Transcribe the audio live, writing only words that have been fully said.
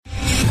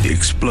the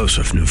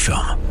explosive new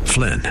film,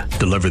 Flynn,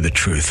 deliver the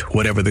truth,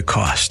 whatever the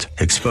cost,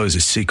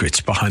 exposes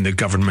secrets behind the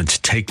government's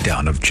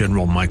takedown of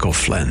General Michael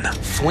Flynn.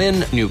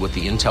 Flynn knew what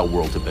the intel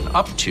world had been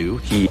up to.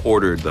 He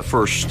ordered the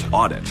first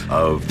audit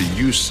of the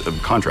use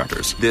of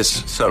contractors.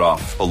 This set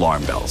off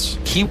alarm bells.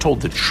 He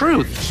told the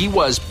truth. He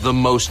was the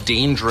most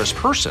dangerous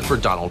person for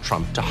Donald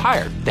Trump to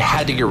hire. They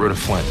had to get rid of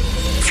Flynn.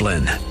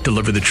 Flynn,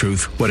 deliver the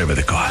truth, whatever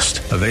the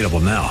cost. Available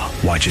now.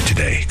 Watch it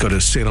today. Go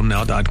to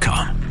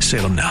salemnow.com.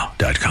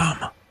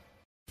 salemnow.com.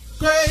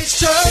 Grace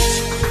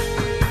Church,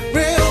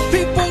 real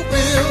people,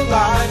 real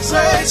lives.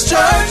 Grace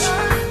Church,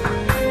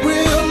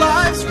 real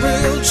lives,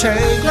 real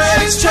change.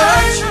 Grace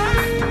Church,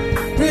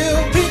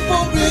 real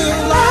people,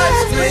 real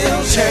lives,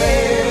 real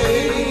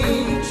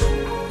change.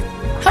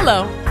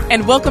 Hello,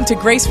 and welcome to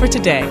Grace for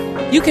Today.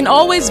 You can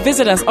always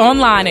visit us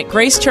online at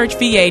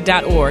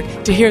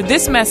gracechurchva.org to hear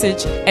this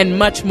message and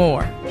much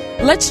more.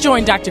 Let's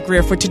join Dr.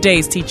 Greer for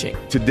today's teaching.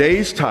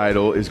 Today's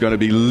title is going to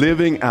be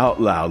Living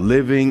Out Loud,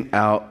 Living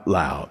Out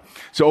Loud.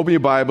 So open your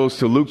Bibles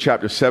to Luke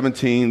chapter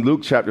 17,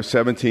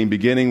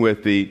 beginning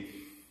with the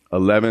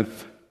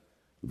 11th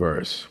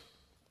verse.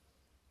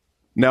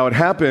 Now it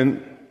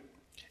happened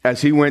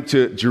as he went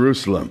to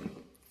Jerusalem.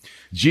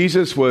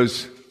 Jesus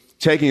was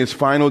taking his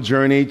final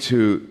journey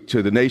to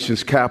the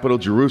nation's capital,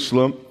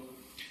 Jerusalem.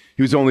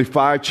 He was only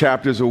 5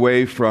 chapters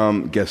away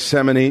from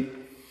Gethsemane.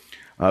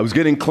 It was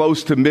getting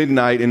close to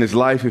midnight in his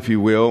life, if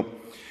you will.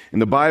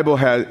 And the Bible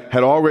had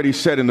already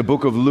said in the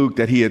book of Luke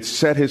that he had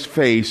set his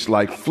face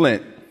like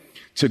flint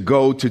to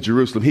go to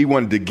Jerusalem. He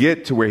wanted to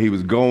get to where he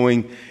was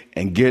going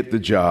and get the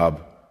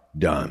job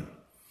done.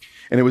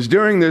 And it was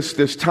during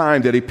this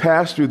time that he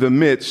passed through the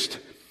midst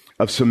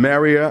of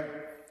Samaria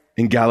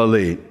and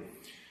Galilee.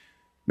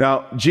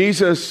 Now,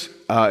 Jesus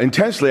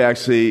intentionally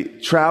actually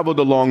traveled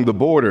along the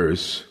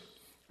borders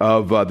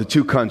of the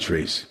two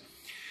countries.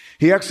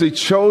 He actually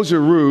chose a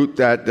route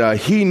that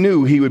he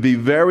knew he would be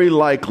very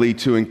likely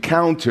to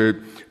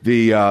encounter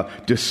the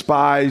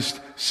despised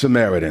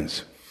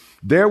Samaritans.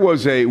 There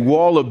was a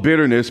wall of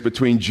bitterness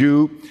between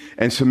Jew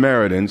and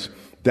Samaritans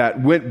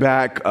that went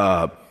back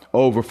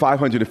over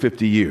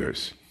 550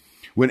 years.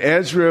 When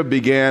Ezra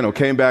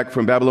came back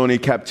from Babylonian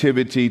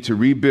captivity to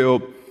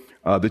rebuild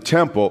the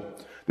temple,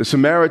 the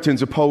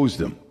Samaritans opposed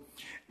them.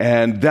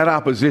 And that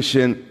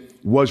opposition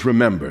was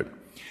remembered.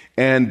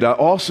 And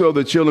also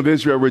the children of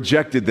Israel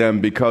rejected them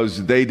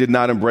because they did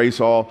not embrace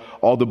all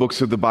the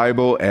books of the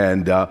Bible.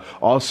 And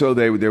also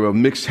they were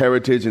mixed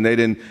heritage, and they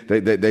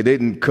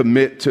didn't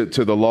commit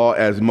to the law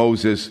as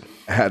Moses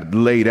had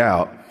laid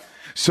out.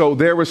 So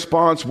their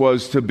response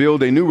was to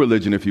build a new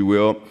religion, if you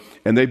will.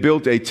 And they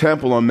built a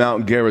temple on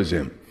Mount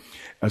Gerizim.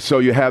 So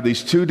you have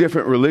these two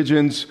different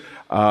religions,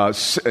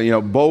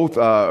 both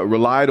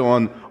relied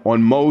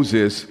on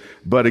Moses,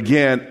 but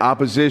again,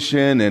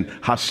 opposition and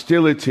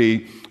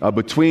hostility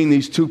between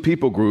these two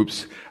people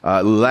groups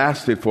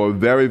lasted for a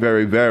very,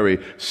 very, very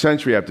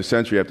century after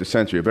century after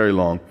century, a very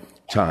long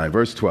time.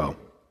 Verse 12.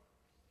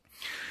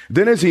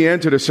 Then as he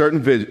entered a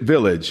certain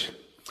village,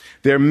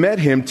 there met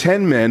him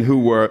 10 men who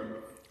were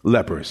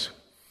lepers.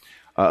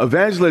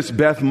 Evangelist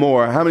Beth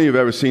Moore, how many of you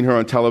have ever seen her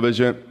on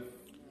television?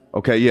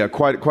 Okay, yeah,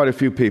 quite a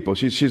few people.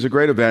 She's a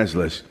great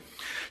evangelist.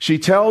 She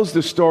tells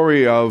the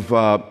story of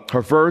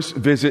her first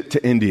visit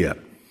to India.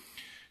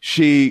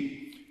 She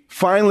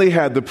finally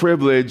had the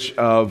privilege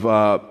of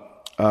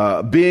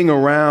being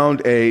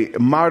around a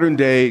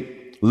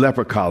modern-day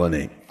leper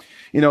colony.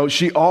 You know,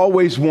 she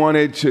always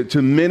wanted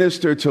to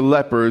minister to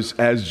lepers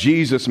as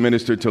Jesus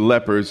ministered to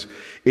lepers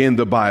in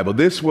the Bible.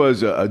 This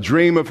was a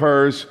dream of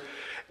hers,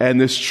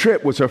 and this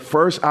trip was her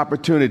first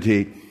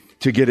opportunity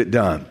to get it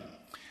done.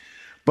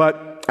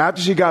 But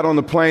after she got on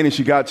the plane and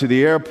she got to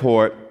the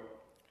airport,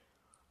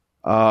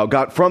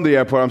 got from the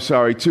airport,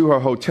 to her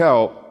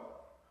hotel,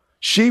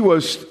 she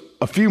was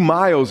a few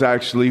miles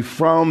actually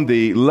from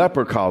the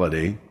leper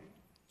colony,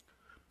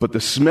 but the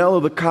smell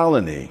of the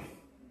colony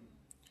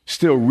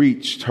still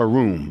reached her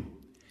room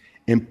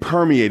and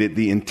permeated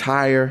the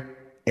entire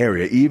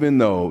area, even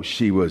though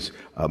she was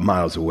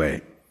miles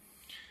away.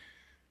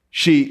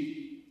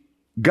 She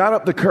got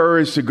up the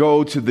courage to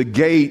go to the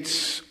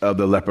gates of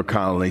the leper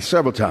colony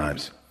several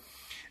times.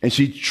 And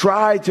she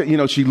tried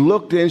to, she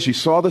looked in, she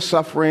saw the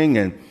suffering,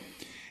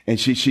 and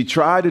she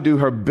tried to do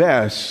her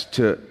best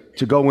to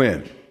go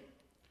in.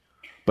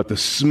 But the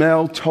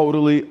smell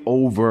totally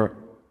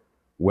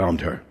overwhelmed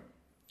her.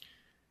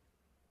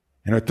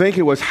 And her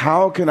thinking was,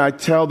 how can I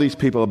tell these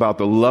people about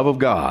the love of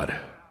God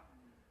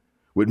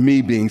with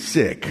me being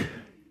sick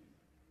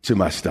to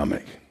my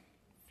stomach?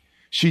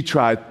 She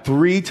tried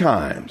 3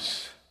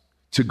 times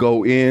to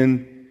go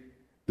in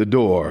the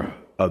door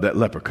of that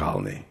leper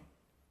colony,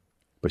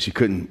 but she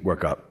couldn't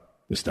work up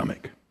the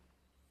stomach.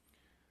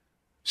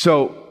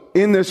 So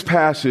in this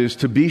passage,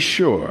 to be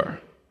sure,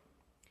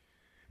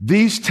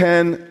 these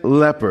 10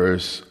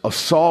 lepers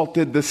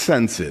assaulted the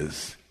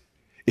senses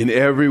in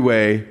every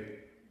way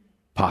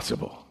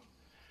possible.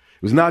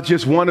 It was not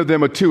just one of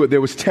them or two,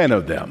 there was 10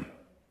 of them.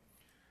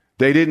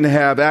 They didn't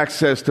have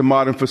access to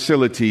modern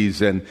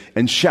facilities and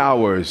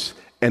showers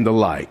and the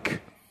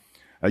like.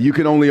 You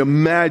can only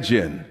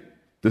imagine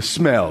the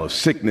smell of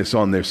sickness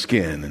on their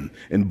skin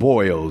and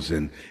boils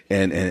and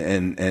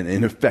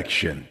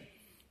infection.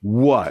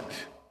 What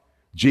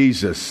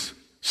Jesus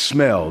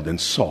smelled and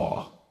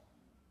saw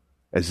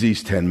as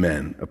these 10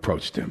 men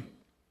approached him.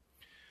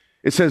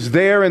 It says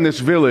there in this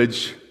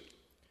village,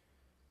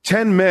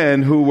 10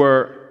 men who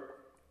were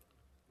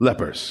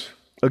lepers.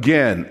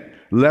 Again,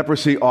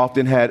 leprosy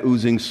often had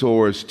oozing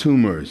sores,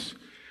 tumors.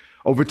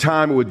 Over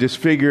time, it would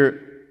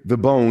disfigure the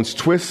bones,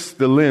 twist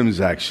the limbs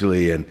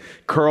actually, and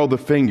curl the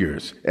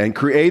fingers, and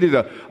created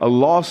a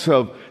loss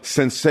of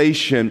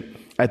sensation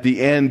at the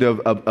end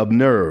of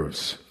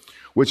nerves,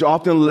 which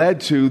often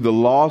led to the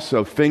loss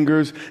of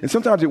fingers. And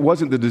sometimes it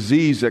wasn't the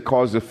disease that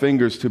caused the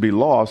fingers to be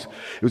lost.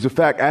 It was the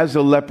fact as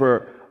the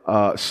leper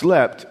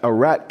slept, a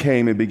rat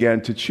came and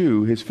began to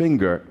chew his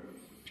finger,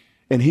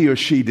 and he or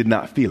she did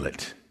not feel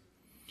it.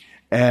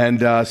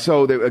 And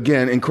so,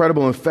 again,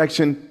 incredible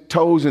infection,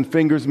 toes and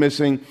fingers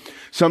missing.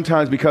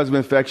 Sometimes because of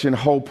infection,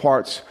 whole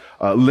parts,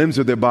 limbs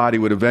of their body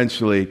would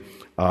eventually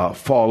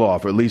fall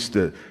off, or at least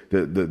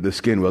the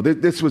skin will.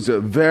 This was a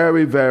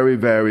very, very,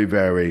 very,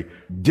 very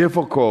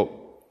difficult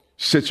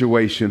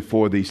situation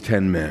for these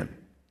 10 men.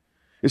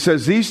 It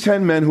says these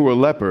 10 men who were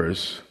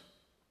lepers,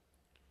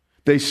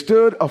 they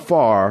stood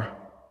afar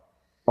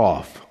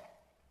off.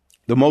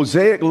 The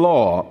Mosaic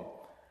law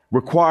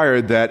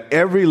required that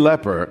every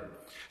leper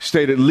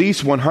stayed at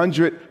least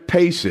 100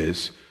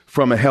 paces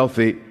from a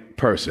healthy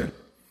person.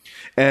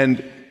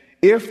 And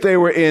if they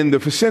were in the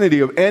vicinity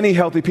of any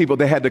healthy people,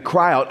 they had to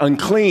cry out,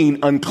 unclean,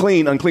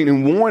 unclean, unclean,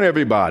 and warn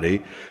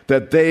everybody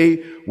that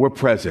they were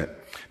present.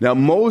 Now,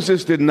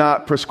 Moses did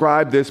not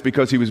prescribe this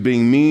because he was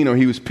being mean or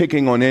he was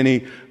picking on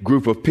any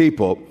group of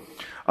people.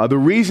 The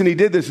reason he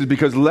did this is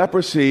because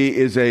leprosy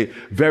is a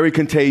very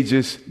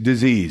contagious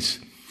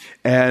disease.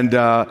 And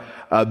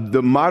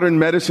the modern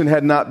medicine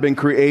had not been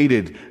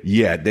created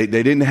yet. They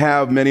didn't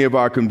have many of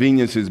our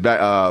conveniences,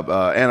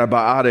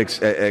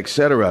 antibiotics,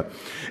 etc.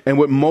 And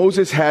what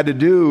Moses had to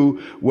do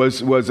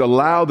was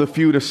allow the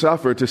few to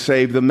suffer to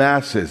save the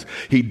masses.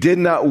 He did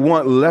not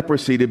want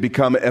leprosy to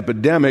become an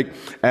epidemic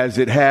as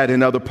it had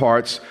in other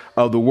parts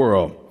of the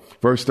world.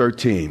 Verse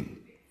 13.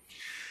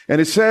 And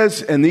it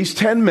says, and these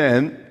 10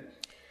 men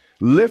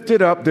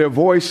lifted up their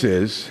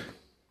voices,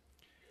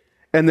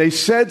 and they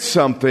said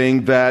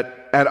something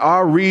that at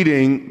our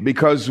reading,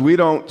 because we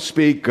don't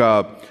speak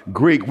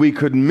Greek, we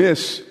could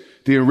miss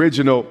the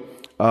original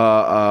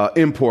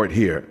import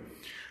here.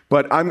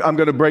 But I'm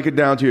going to break it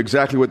down to you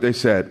exactly what they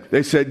said.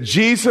 They said,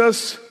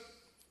 Jesus,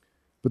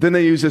 but then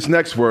they use this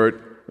next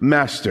word,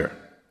 master.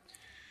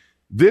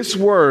 This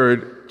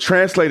word,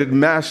 translated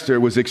master,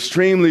 was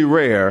extremely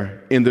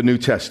rare in the New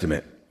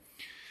Testament.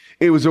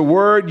 It was a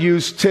word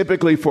used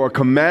typically for a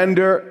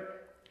commander,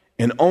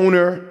 an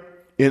owner,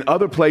 in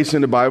other places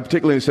in the Bible,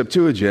 particularly in the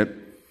Septuagint,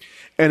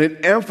 and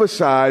it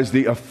emphasized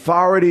the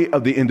authority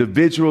of the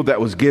individual that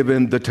was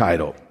given the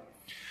title.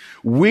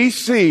 We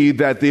see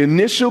that the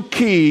initial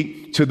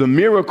key to the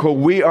miracle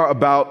we are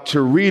about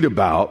to read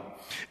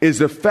about is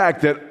the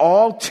fact that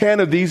all 10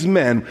 of these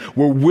men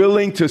were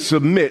willing to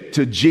submit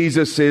to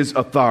Jesus'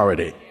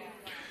 authority.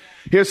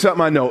 Here's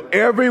something I know.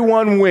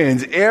 Everyone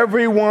wins.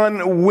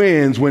 Everyone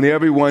wins when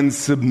everyone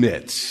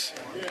submits.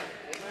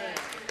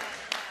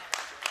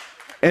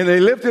 And they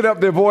lifted up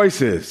their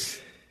voices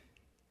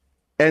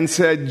and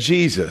said,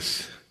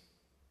 Jesus.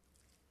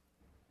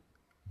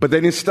 But they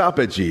didn't stop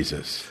at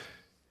Jesus.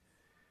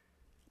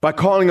 By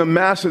calling him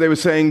master, they were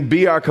saying,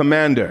 be our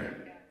commander,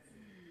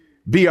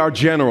 be our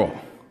general,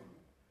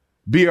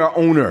 be our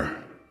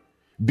owner,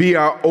 be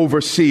our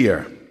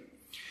overseer.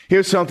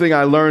 Here's something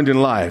I learned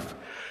in life.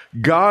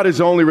 God is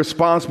only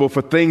responsible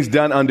for things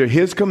done under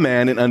his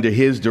command and under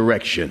his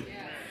direction.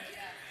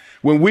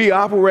 When we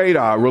operate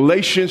our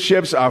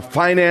relationships, our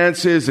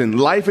finances, and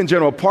life in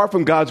general, apart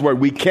from God's word,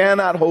 we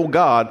cannot hold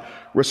God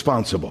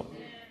responsible.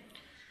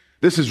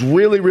 This is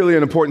really, really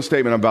an important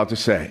statement I'm about to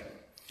say.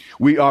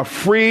 We are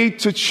free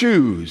to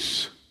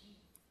choose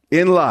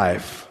in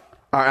life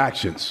our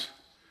actions,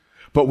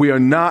 but we are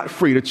not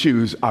free to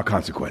choose our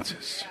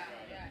consequences.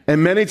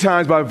 And many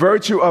times, by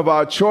virtue of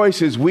our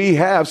choices, we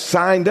have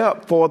signed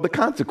up for the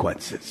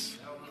consequences.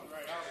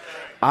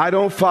 I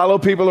don't follow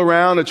people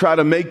around to try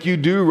to make you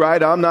do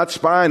right. I'm not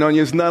spying on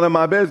you. It's none of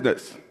my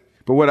business.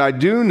 But what I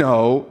do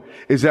know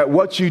is that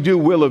what you do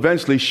will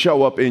eventually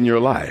show up in your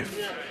life.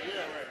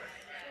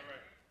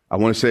 I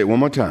want to say it one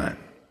more time.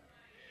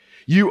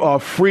 You are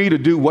free to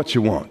do what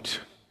you want.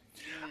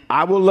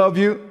 I will love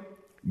you.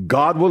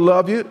 God will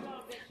love you.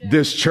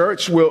 This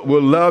church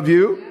will love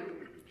you.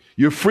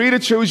 You're free to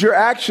choose your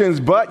actions,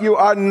 but you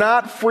are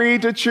not free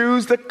to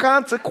choose the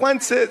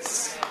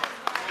consequences.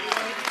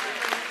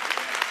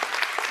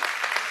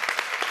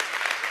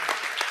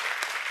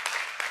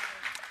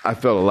 I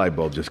felt a light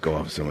bulb just go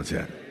off in someone's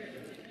head.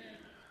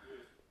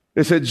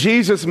 It said,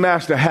 Jesus,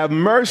 Master, have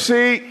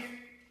mercy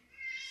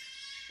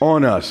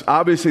on us.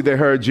 Obviously, they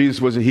heard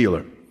Jesus was a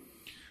healer.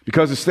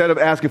 Because instead of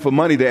asking for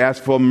money, they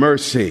asked for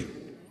mercy.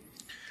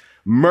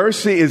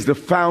 Mercy is the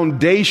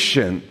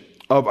foundation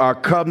of our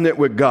covenant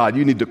with God.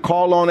 You need to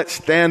call on it,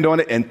 stand on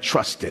it, and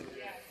trust it.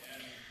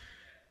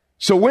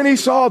 So when he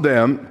saw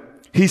them,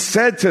 he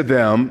said to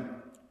them,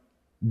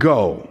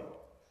 go.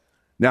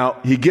 Now,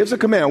 he gives a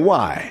command.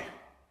 Why?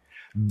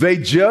 They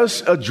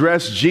just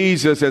addressed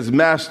Jesus as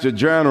master,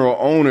 general,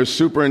 owner,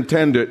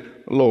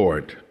 superintendent,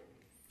 Lord.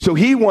 So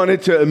he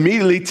wanted to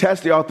immediately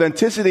test the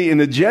authenticity and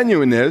the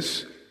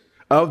genuineness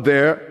of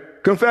their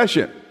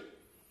confession.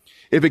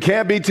 If it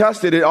can't be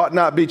tested, it ought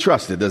not be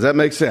trusted. Does that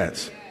make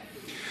sense?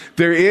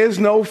 There is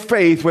no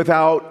faith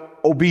without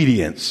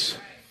obedience.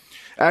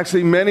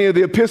 Actually, many of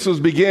the epistles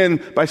begin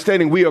by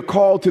stating we are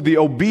called to the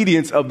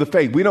obedience of the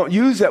faith. We don't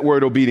use that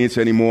word obedience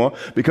anymore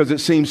because it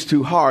seems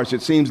too harsh.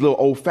 It seems a little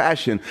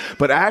old-fashioned.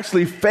 But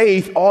actually,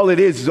 faith, all it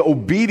is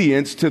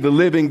obedience to the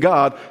living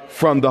God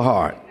from the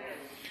heart.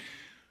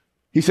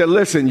 He said,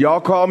 listen,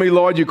 y'all call me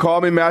Lord, you call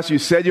me Master, you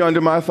said you're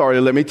under my authority.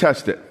 Let me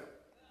test it.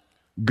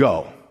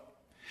 Go.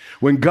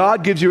 When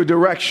God gives you a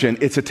direction,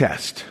 it's a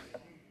test.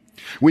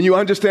 When you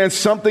understand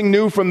something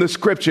new from the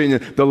scripture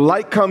and the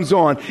light comes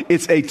on,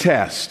 it's a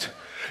test.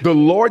 The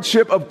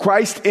lordship of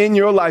Christ in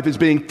your life is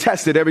being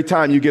tested every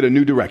time you get a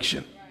new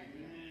direction.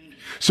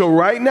 So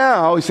right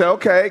now, he said,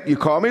 okay, you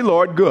call me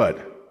Lord,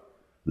 good.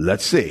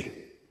 Let's see.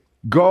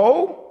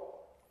 Go,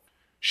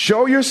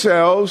 show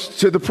yourselves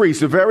to the priests,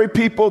 the very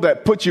people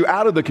that put you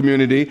out of the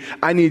community.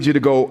 I need you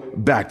to go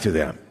back to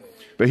them.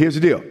 But here's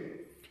the deal.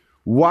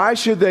 Why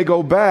should they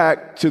go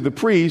back to the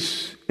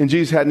priests and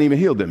Jesus hadn't even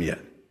healed them yet?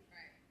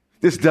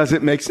 This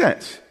doesn't make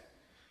sense.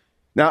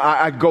 Now,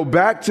 I go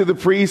back to the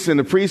priest and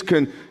the priest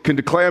can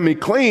declare me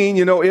clean,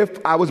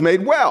 if I was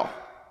made well.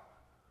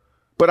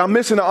 But I'm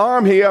missing an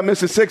arm here. I'm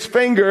missing 6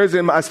 fingers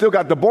and I still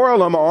got the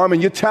boil on my arm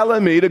and you're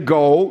telling me to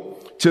go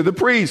to the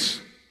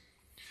priest.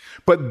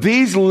 But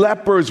these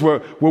lepers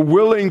were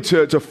willing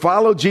to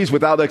follow Jesus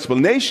without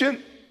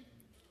explanation,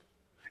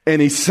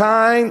 any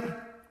sign.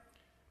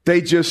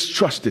 They just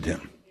trusted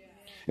him.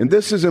 And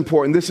this is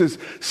important. This is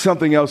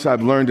something else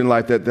I've learned in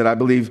life that I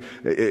believe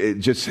it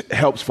just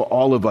helps for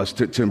all of us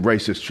to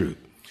embrace this truth.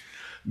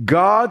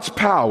 God's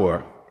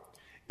power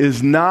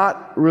is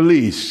not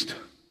released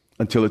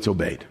until it's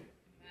obeyed.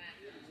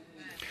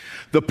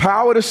 The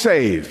power to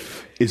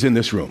save is in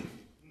this room.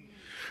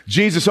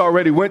 Jesus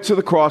already went to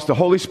the cross. The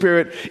Holy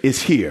Spirit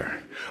is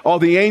here. All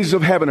the angels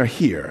of heaven are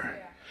here.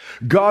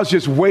 God's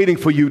just waiting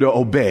for you to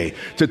obey,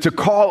 to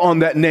call on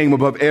that name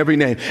above every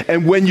name.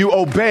 And when you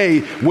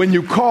obey, when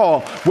you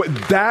call,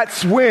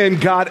 that's when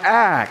God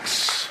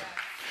acts.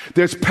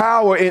 There's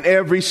power in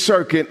every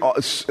circuit.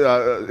 It's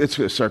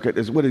a circuit.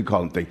 What do you call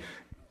them? Thing?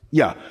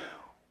 Yeah.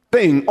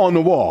 Thing on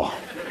the wall.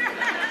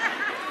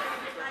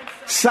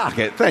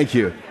 Socket. Thank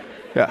you.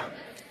 Yeah.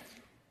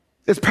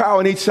 There's power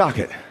in each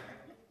socket.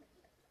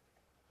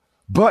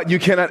 But you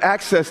cannot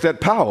access that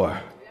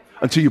power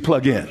until you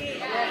plug in.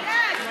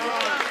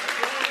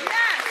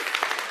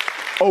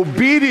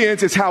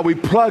 Obedience is how we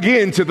plug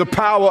into the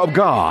power of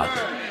God.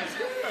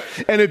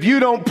 And if you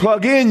don't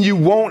plug in, you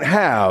won't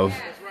have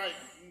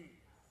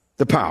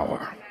the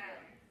power.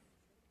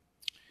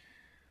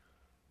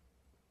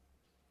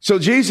 So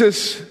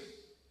Jesus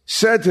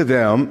said to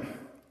them,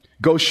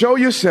 go show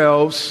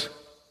yourselves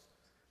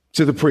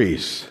to the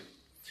priests.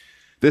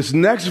 This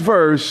next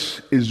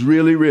verse is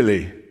really,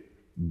 really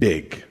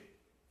big.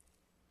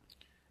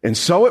 And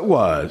so it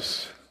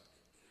was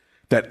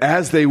that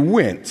as they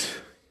went,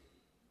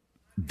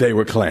 they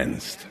were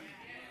cleansed.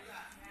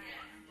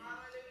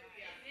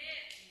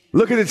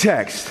 Look at the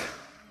text.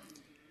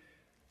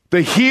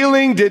 The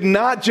healing did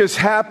not just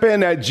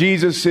happen at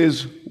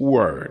Jesus'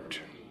 word.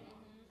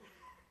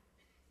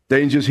 They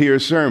didn't just hear a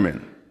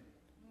sermon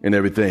and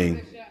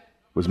everything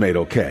was made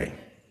okay.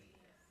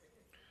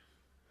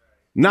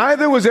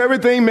 Neither was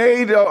everything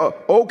made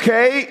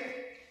okay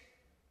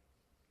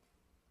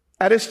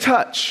at his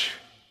touch.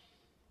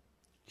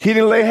 He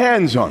didn't lay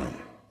hands on them.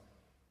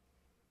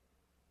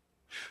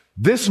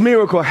 This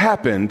miracle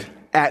happened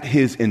at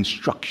his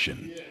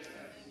instruction.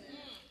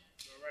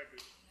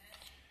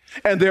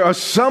 And there are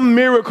some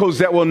miracles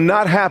that will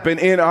not happen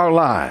in our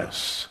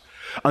lives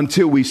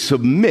until we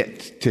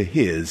submit to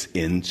his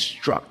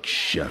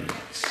instructions.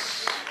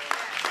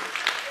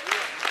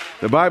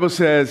 The Bible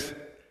says,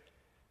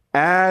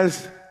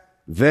 as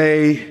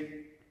they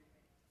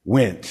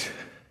went,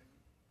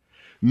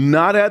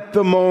 not at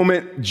the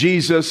moment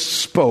Jesus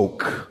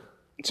spoke.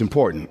 It's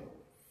important.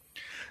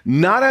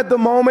 Not at the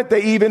moment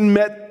they even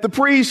met the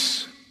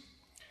priests,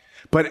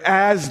 but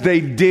as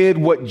they did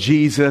what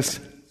Jesus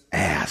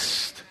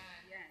asked.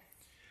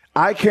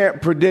 I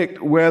can't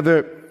predict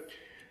whether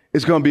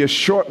it's going to be a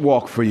short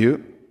walk for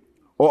you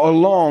or a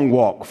long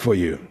walk for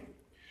you.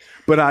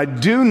 But I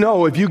do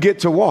know if you get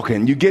to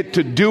walking, you get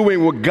to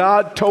doing what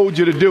God told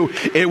you to do,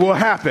 it will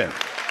happen.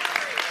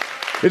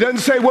 It doesn't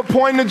say what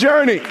point in the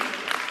journey.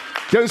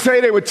 It doesn't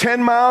say they were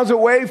 10 miles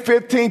away,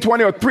 15,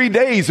 20, or 3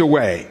 days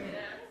away.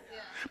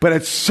 But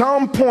at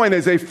some point,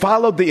 as they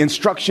followed the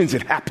instructions,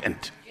 it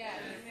happened.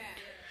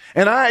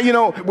 And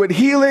with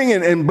healing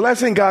and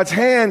blessing God's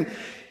hand,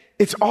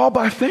 it's all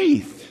by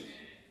faith.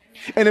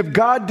 And if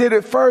God did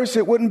it first,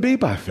 it wouldn't be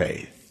by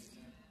faith.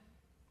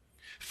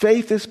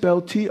 Faith is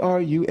spelled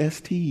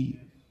T-R-U-S-T.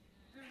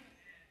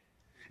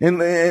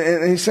 And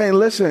he's saying,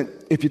 listen,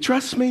 if you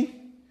trust me,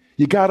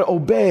 you got to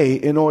obey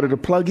in order to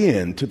plug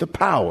in to the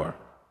power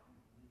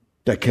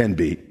that can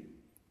be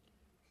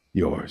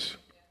yours.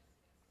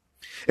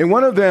 And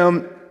one of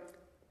them,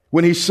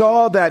 when he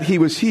saw that he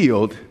was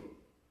healed,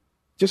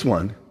 just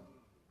one,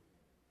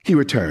 he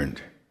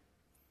returned.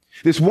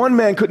 This one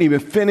man couldn't even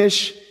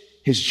finish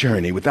his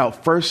journey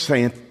without first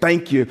saying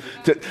thank you.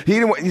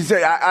 He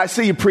said, I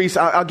see you, priest.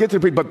 I'll get to the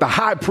priest, but the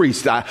high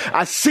priest,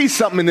 I see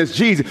something in this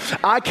Jesus.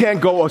 I can't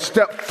go a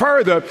step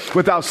further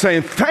without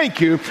saying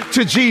thank you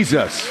to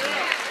Jesus.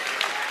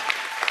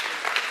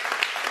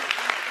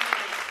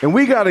 And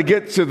we got to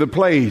get to the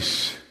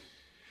place,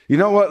 you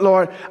know what,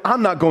 Lord?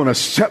 I'm not going a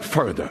step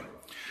further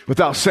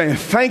without saying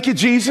thank you,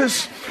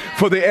 Jesus,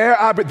 for the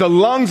air I breathe, the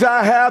lungs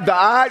I have, the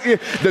eyes,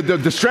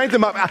 the strength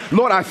of my,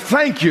 Lord, I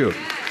thank you.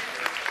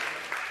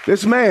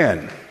 This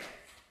man,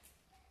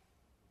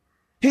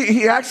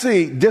 he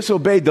actually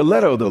disobeyed the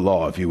letter of the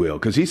law, if you will,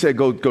 because he said,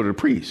 go to the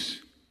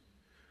priest.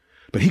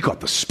 But he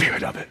caught the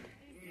spirit of it.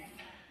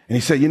 And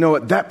he said, you know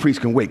what? That priest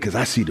can wait because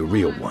I see the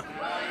real one.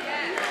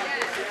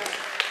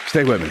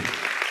 Stay with me.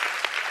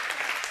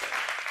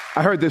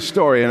 I heard this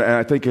story, and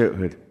I think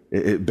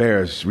it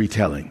bears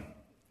retelling.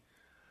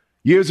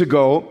 Years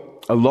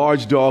ago, a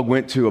large dog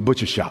went to a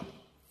butcher shop.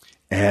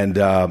 And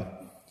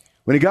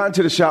when he got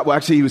into the shop, well,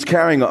 actually, he was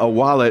carrying a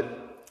wallet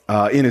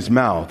in his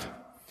mouth.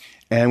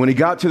 And when he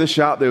got to the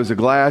shop, there was a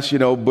glass,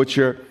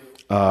 butcher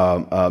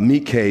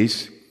meat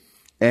case.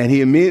 And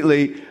he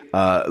immediately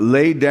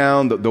laid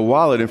down the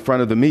wallet in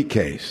front of the meat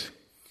case.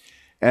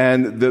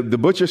 And the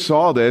butcher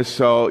saw this,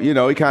 so,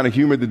 he kind of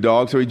humored the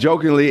dog. So he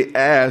jokingly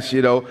asked,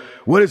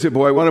 what is it,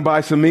 boy? Want to buy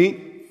some meat?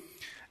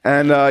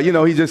 And,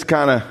 he just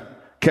kind of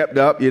kept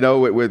up,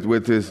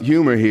 with his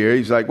humor here.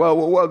 He's like,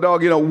 well,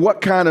 dog,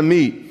 what kind of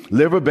meat?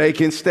 Liver,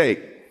 bacon,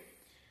 steak.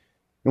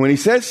 And when he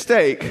said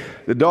steak,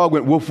 the dog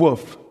went woof,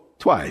 woof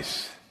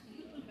twice.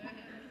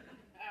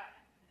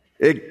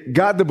 It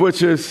got the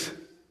butcher's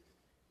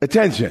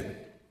attention.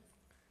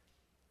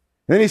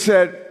 Then he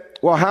said,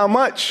 well, how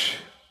much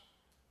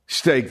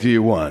steak do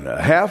you want?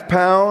 A half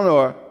pound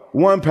or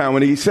 1 pound?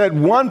 When he said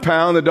 1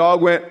 pound, the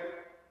dog went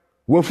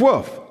woof,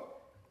 woof.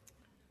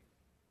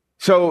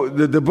 So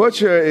the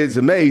butcher is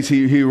amazed.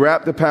 He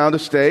wrapped a pound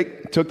of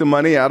steak, took the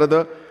money out of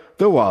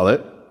the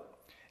wallet.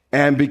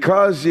 And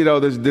because,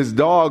 this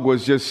dog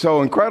was just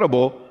so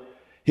incredible,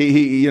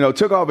 he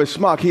took off his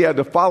smock. He had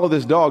to follow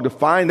this dog to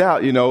find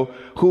out,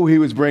 who he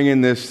was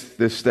bringing this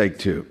steak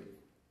to.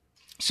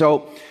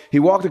 So he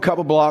walked a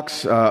couple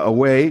blocks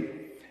away,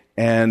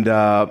 and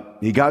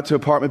he got to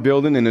an apartment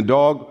building, and the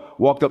dog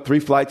walked up 3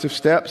 flights of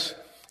steps.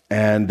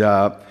 And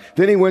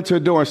then he went to a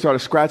door and started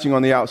scratching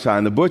on the outside.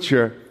 And the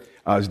butcher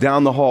was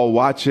down the hall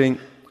watching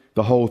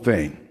the whole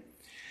thing.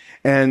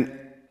 And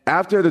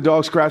after the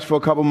dog scratched for a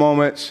couple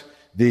moments,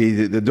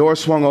 the door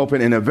swung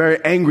open, and a very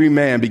angry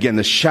man began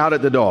to shout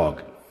at the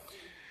dog.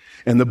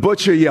 And the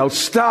butcher yelled,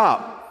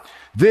 "Stop!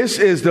 This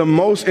is the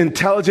most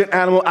intelligent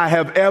animal I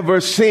have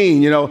ever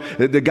seen."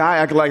 The guy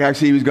acted like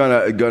actually he was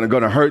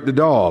gonna hurt the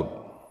dog.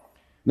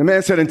 The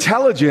man said,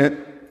 "Intelligent?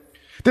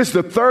 This is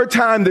the 3rd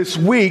time this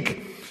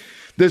week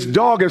this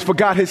dog has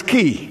forgot his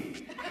key."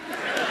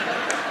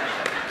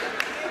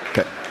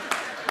 Okay.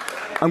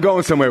 I'm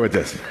going somewhere with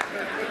this.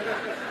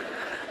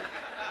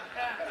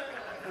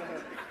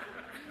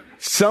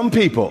 Some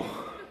people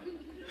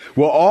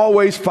will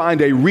always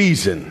find a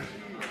reason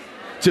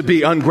to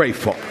be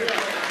ungrateful.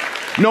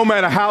 No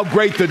matter how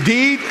great the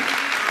deed,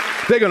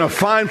 they're going to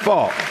find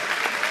fault.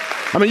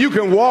 I mean, you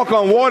can walk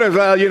on water.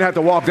 Well, you didn't have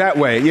to walk that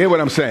way. You hear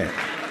what I'm saying?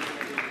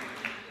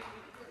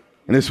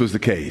 And this was the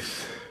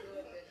case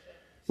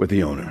with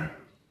the owner.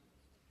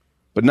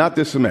 But not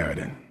this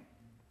Samaritan.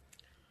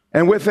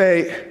 And with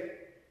a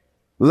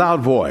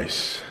loud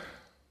voice,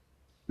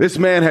 this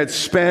man had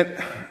spent,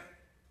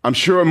 I'm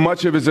sure,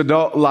 much of his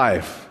adult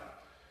life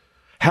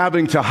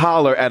having to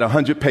holler at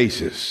 100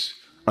 paces,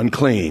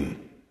 "Unclean,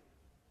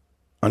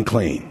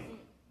 unclean."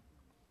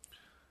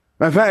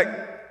 In fact,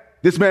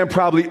 this man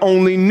probably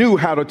only knew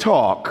how to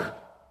talk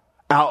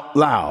out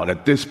loud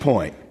at this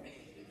point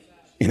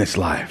in his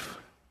life.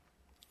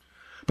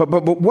 But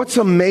what's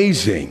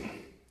amazing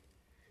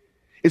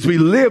is we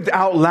lived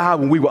out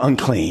loud when we were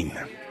unclean.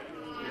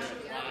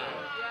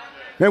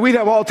 And we'd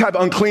have all type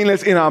of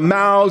uncleanness in our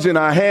mouths, in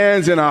our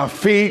hands, in our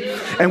feet,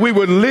 and we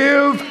would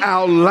live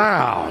out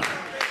loud.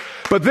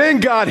 But then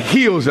God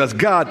heals us.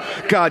 God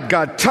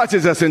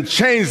touches us and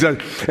changes us.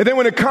 And then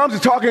when it comes to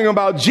talking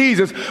about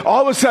Jesus,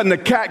 all of a sudden the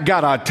cat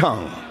got our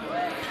tongue.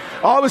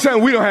 All of a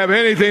sudden we don't have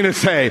anything to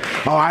say.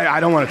 Oh,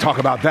 I don't want to talk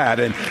about that.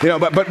 And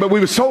but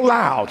we were so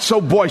loud, so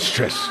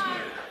boisterous.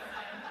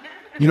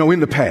 In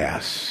the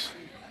past.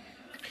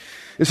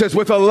 It says,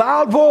 with a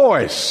loud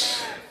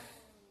voice,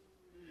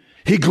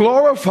 he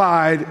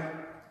glorified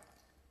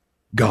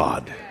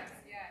God.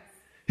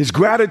 His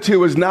gratitude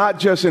was not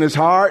just in his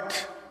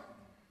heart,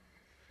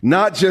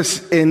 not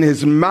just in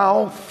his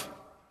mouth,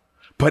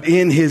 but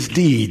in his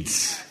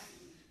deeds.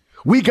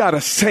 We got to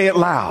say it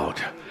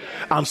loud.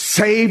 I'm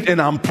saved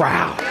and I'm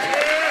proud.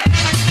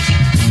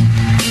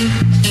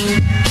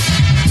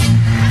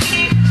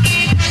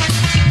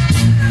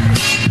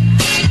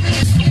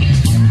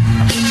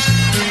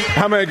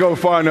 How many go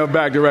far enough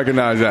back to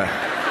recognize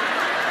that?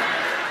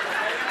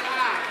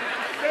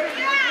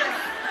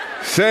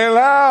 Say it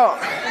loud.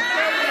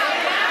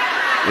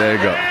 There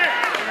you go.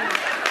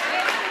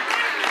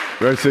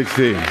 Verse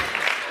 16.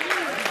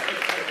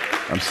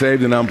 I'm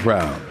saved and I'm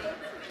proud.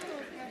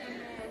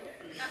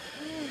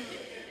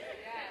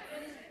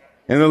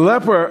 And the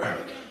leper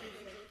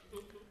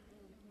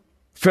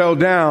fell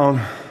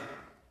down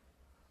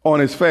on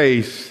his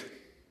face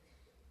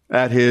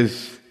at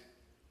his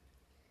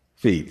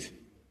feet.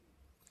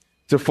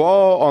 To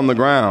fall on the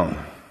ground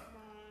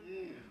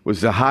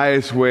was the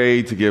highest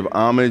way to give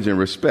homage and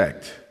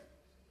respect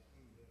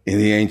in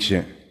the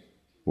ancient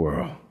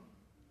world.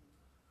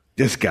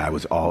 This guy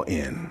was all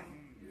in.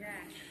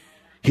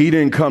 He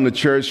didn't come to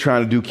church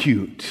trying to do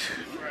cute.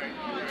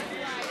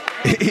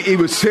 He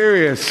was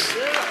serious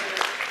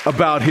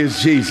about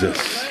his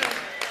Jesus.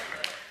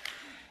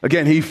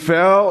 Again, he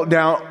fell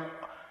down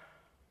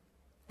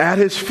at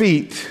his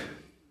feet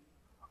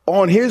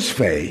on his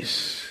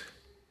face,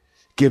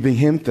 giving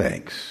him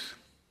thanks.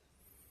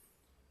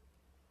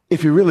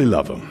 If you really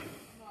love him,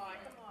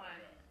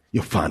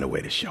 you'll find a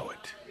way to show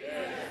it.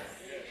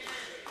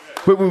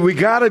 But we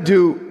got to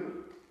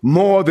do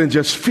more than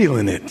just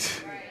feeling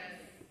it.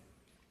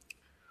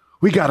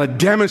 We got to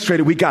demonstrate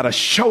it. We got to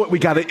show it. We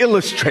got to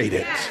illustrate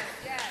it.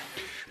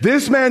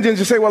 This man didn't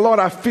just say, well, Lord,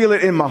 I feel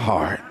it in my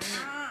heart.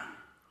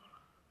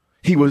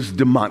 He was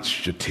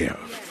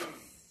demonstrative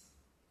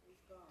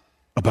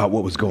about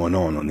what was going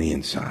on the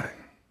inside.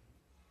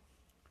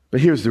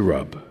 But here's the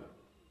rub.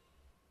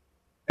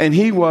 And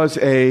he was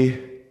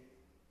a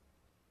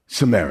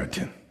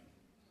Samaritan.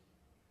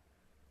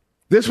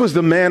 This was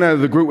the man out of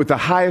the group with the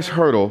highest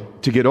hurdle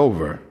to get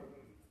over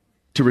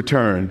to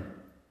return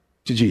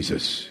to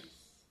Jesus.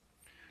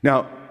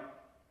 Now,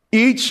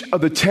 each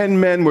of the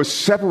 10 men were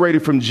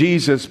separated from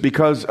Jesus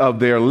because of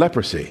their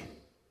leprosy.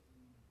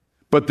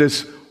 But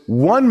this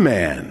one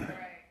man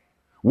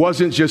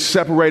wasn't just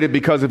separated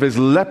because of his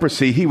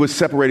leprosy, he was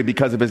separated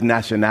because of his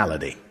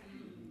nationality.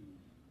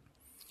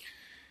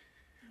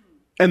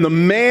 And the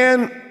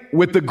man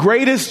with the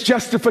greatest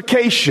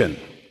justification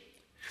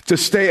to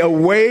stay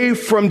away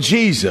from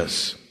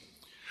Jesus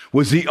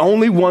was the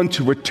only one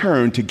to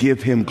return to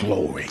give him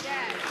glory.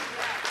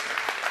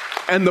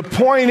 And the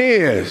point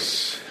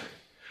is,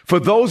 for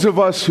those of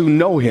us who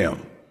know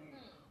him,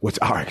 what's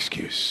our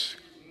excuse?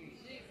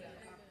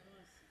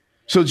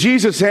 So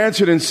Jesus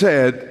answered and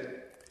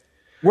said,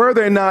 were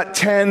there not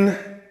 10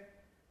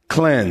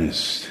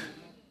 cleansed?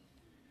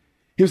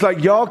 He was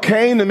like, y'all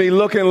came to me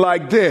looking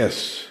like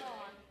this.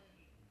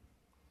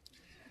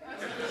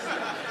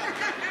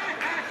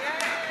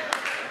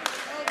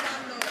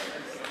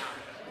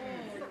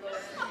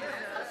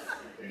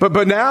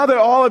 But now that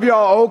all of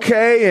y'all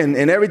okay and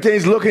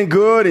everything's looking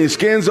good and your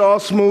skin's all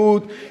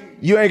smooth,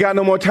 you ain't got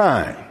no more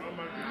time.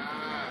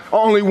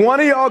 Only one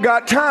of y'all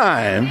got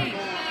time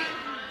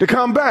to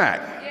come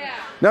back.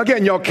 Now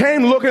again, y'all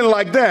came looking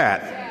like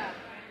that.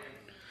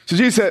 So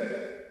Jesus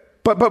said,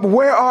 but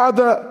where are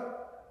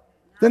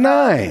the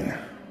 9?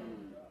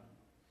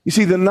 You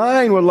see, the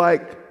 9 were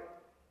like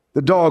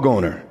the dog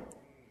owner.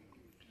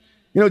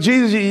 You know,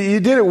 Jesus, you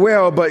did it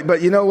well,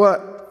 but you know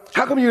what?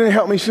 How come you didn't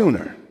help me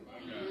sooner?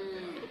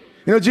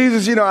 You know,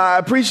 Jesus, I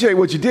appreciate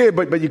what you did,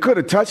 but you could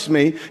have touched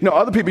me.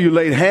 Other people you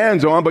laid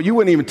hands on, but you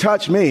wouldn't even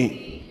touch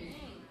me.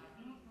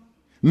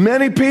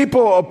 Many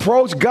people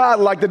approach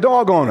God like the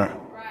dog owner.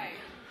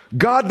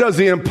 God does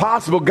the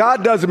impossible.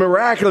 God does the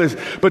miraculous.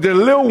 But the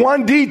little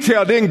one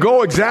detail didn't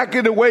go exactly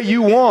the way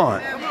you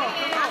want.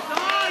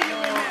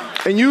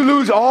 And you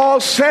lose all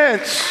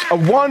sense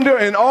of wonder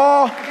and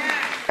awe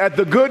at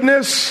the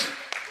goodness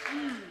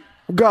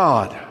of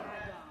God.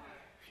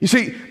 You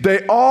see,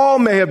 they all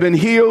may have been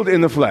healed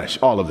in the flesh,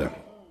 all of them.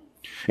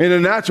 In the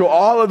natural,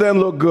 all of them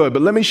look good.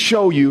 But let me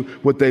show you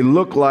what they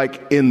look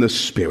like in the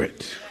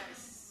spirit.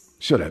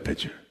 Show that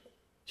picture.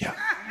 Yeah.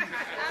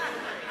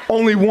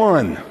 Only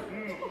one.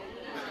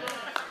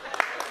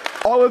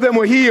 All of them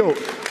were healed.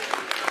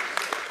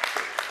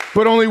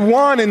 But only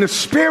one in the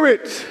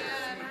spirit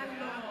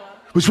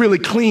was really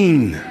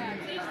clean,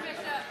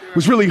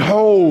 was really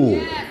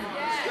whole,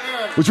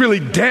 was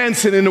really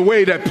dancing in a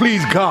way that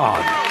pleased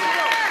God.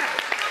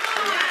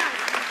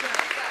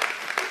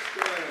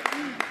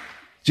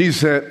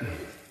 Jesus said,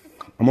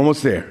 I'm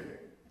almost there.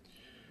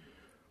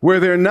 Were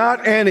there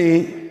not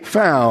any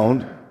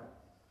found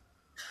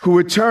who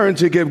returned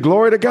to give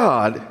glory to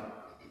God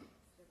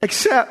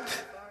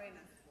except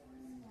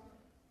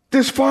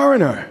this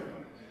foreigner?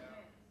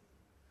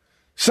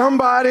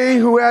 Somebody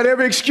who had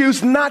every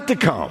excuse not to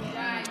come.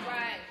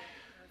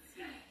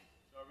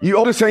 You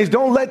older saints,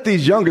 don't let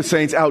these younger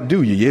saints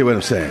outdo you. You hear what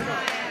I'm saying?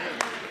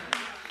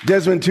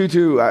 Desmond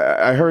Tutu,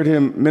 I heard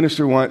him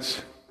minister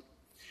once,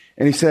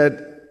 and he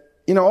said,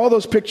 all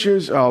those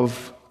pictures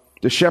of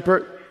the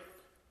shepherd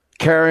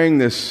carrying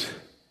this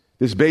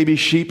baby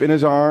sheep in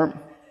his arm,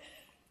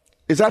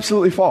 is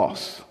absolutely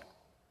false.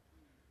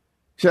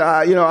 He said,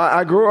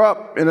 I grew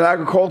up in an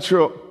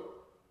agricultural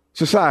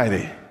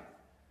society.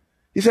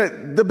 He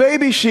said, the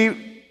baby sheep,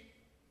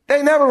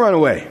 they never run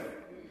away.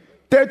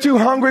 They're too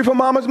hungry for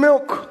mama's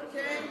milk.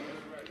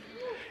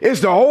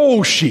 It's the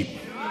old sheep.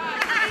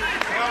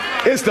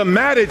 It's the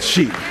matted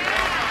sheep.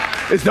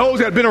 It's those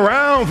that have been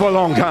around for a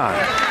long time.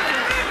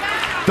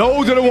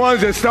 Those are the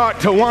ones that start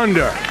to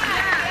wonder.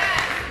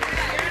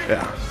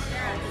 Yeah.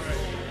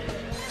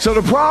 So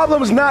the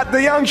problem is not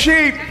the young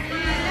sheep.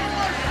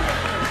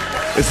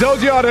 It's those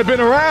of y'all that have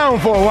been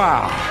around for a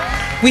while.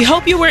 We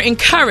hope you were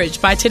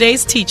encouraged by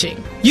today's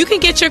teaching. You can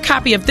get your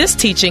copy of this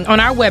teaching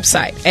on our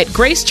website at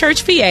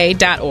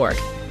gracechurchva.org.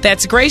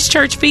 That's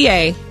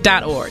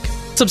gracechurchva.org.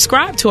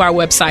 Subscribe to our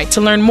website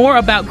to learn more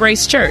about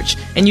Grace Church,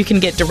 and you can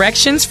get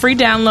directions, free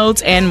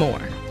downloads, and more.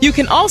 You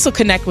can also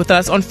connect with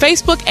us on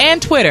Facebook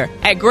and Twitter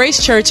at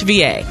Grace Church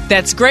VA.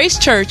 That's Grace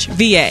Church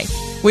VA.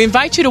 We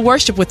invite you to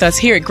worship with us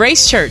here at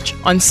Grace Church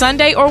on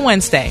Sunday or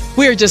Wednesday.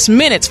 We are just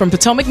minutes from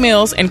Potomac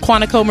Mills and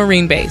Quantico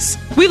Marine Base.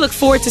 We look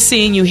forward to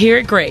seeing you here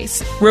at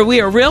Grace, where we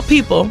are real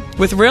people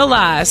with real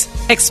lives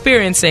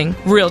experiencing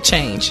real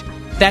change.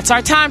 That's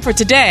our time for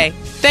today.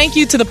 Thank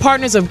you to the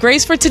partners of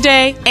Grace for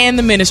Today and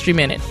the Ministry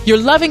Minute. Your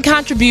loving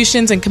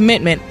contributions and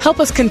commitment help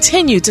us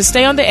continue to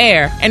stay on the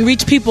air and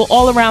reach people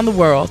all around the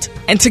world.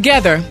 And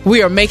together,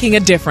 we are making a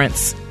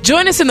difference.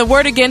 Join us in the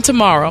Word again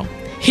tomorrow,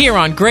 here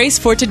on Grace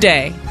for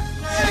Today.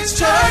 Grace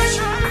Church,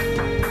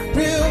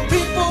 real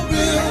people,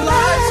 real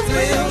lives,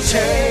 real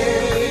change.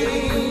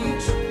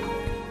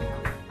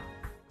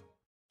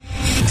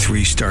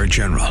 3-star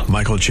General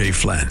Michael J.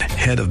 Flynn,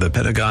 head of the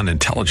Pentagon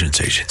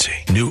Intelligence Agency,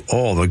 knew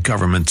all the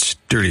government's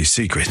dirty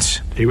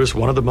secrets. He was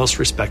one of the most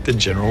respected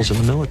generals in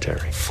the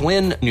military.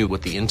 Flynn knew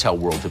what the intel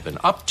world had been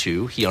up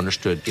to. He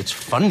understood its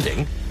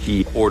funding.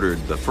 He ordered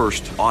the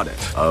first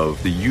audit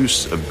of the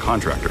use of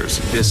contractors.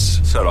 This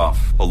set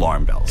off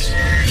alarm bells.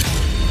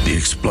 The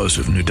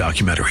explosive new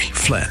documentary,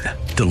 Flynn,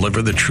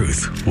 Deliver the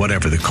Truth,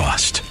 Whatever the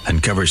Cost,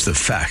 uncovers the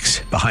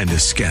facts behind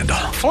this scandal.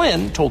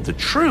 Flynn told the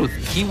truth.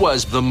 He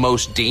was the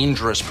most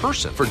dangerous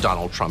person for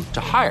Donald Trump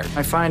to hire.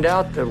 I find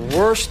out the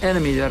worst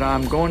enemy that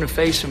I'm going to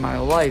face in my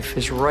life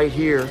is right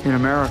here in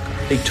America.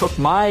 They took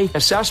my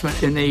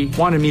assessment and they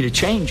wanted me to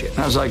change it. And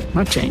I was like, I'm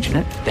not changing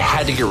it. They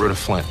had to get rid of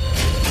Flynn.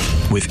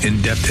 With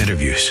in-depth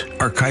interviews,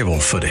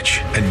 archival footage,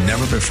 and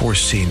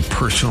never-before-seen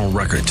personal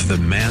records of the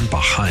man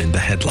behind the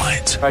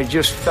headlines. I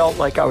just felt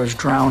like I was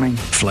drowning.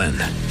 Flynn,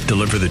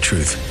 Deliver the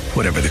Truth,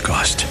 Whatever the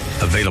Cost.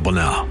 Available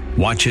now.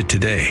 Watch it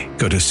today.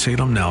 Go to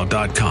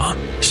salemnow.com.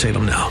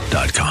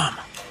 salemnow.com.